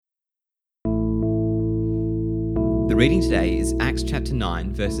The reading today is Acts chapter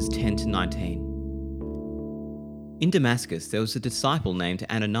 9, verses 10 to 19. In Damascus there was a disciple named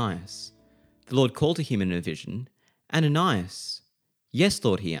Ananias. The Lord called to him in a vision, "Ananias." "Yes,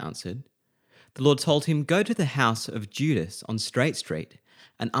 Lord," he answered. The Lord told him, "Go to the house of Judas on Straight Street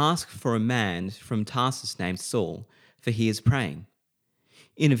and ask for a man from Tarsus named Saul, for he is praying.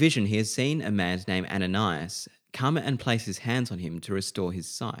 In a vision he has seen a man named Ananias come and place his hands on him to restore his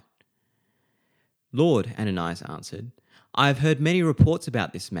sight." "Lord," Ananias answered, "I have heard many reports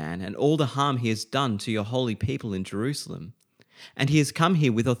about this man and all the harm he has done to your holy people in Jerusalem. And he has come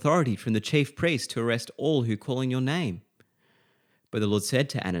here with authority from the chief priest to arrest all who call on your name." But the Lord said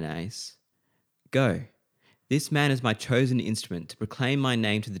to Ananias, "Go, this man is my chosen instrument to proclaim my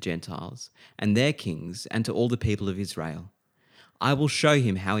name to the Gentiles and their kings and to all the people of Israel. I will show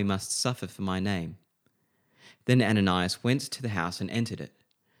him how he must suffer for my name." Then Ananias went to the house and entered it.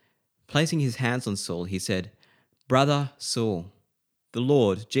 Placing his hands on Saul, he said, "Brother Saul, the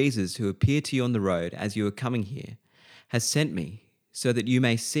Lord Jesus, who appeared to you on the road as you were coming here, has sent me so that you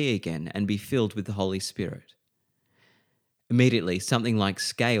may see again and be filled with the Holy Spirit." Immediately, something like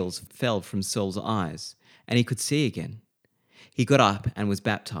scales fell from Saul's eyes, and he could see again. He got up and was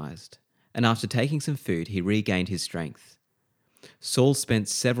baptized, and after taking some food, he regained his strength. Saul spent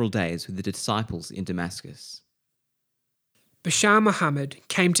several days with the disciples in Damascus. Bashar Muhammad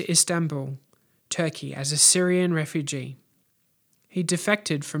came to Istanbul, Turkey, as a Syrian refugee. He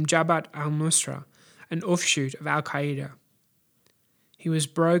defected from Jabhat al-Nusra, an offshoot of al-Qaeda. He was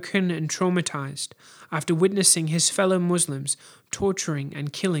broken and traumatized after witnessing his fellow Muslims torturing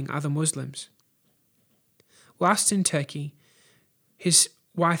and killing other Muslims. Whilst in Turkey, his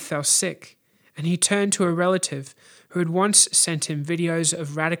wife fell sick, and he turned to a relative who had once sent him videos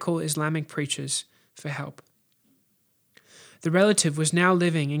of radical Islamic preachers for help. The relative was now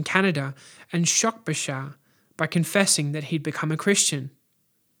living in Canada and shocked Bashar by confessing that he'd become a Christian.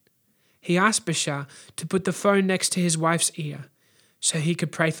 He asked Bashar to put the phone next to his wife's ear so he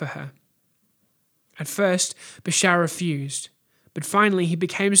could pray for her. At first, Bashar refused, but finally he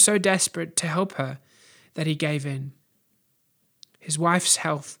became so desperate to help her that he gave in. His wife's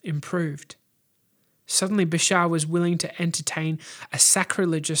health improved. Suddenly, Bashar was willing to entertain a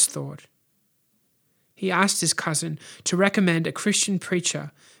sacrilegious thought. He asked his cousin to recommend a Christian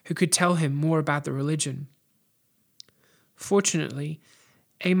preacher who could tell him more about the religion. Fortunately,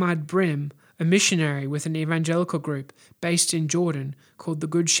 Ahmad Brim, a missionary with an evangelical group based in Jordan called the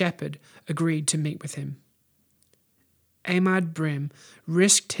Good Shepherd, agreed to meet with him. Ahmad Brim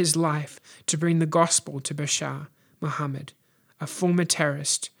risked his life to bring the gospel to Bashar Muhammad, a former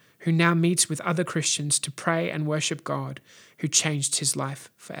terrorist who now meets with other Christians to pray and worship God, who changed his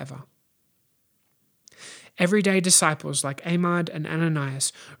life forever. Everyday disciples like Ahmad and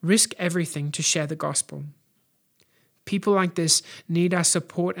Ananias risk everything to share the gospel. People like this need our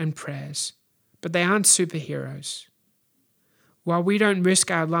support and prayers, but they aren't superheroes. While we don't risk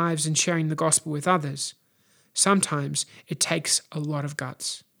our lives in sharing the gospel with others, sometimes it takes a lot of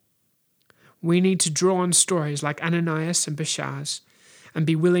guts. We need to draw on stories like Ananias and Bashar's and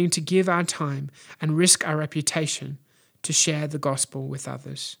be willing to give our time and risk our reputation to share the gospel with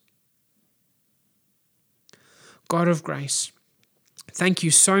others. God of grace, thank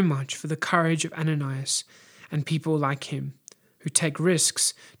you so much for the courage of Ananias and people like him who take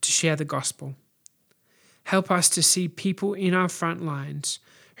risks to share the gospel. Help us to see people in our front lines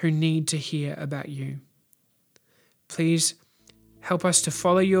who need to hear about you. Please help us to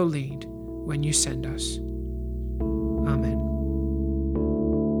follow your lead when you send us. Amen.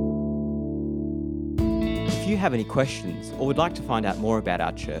 If you have any questions or would like to find out more about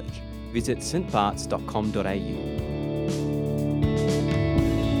our church, visit stbarts.com.au.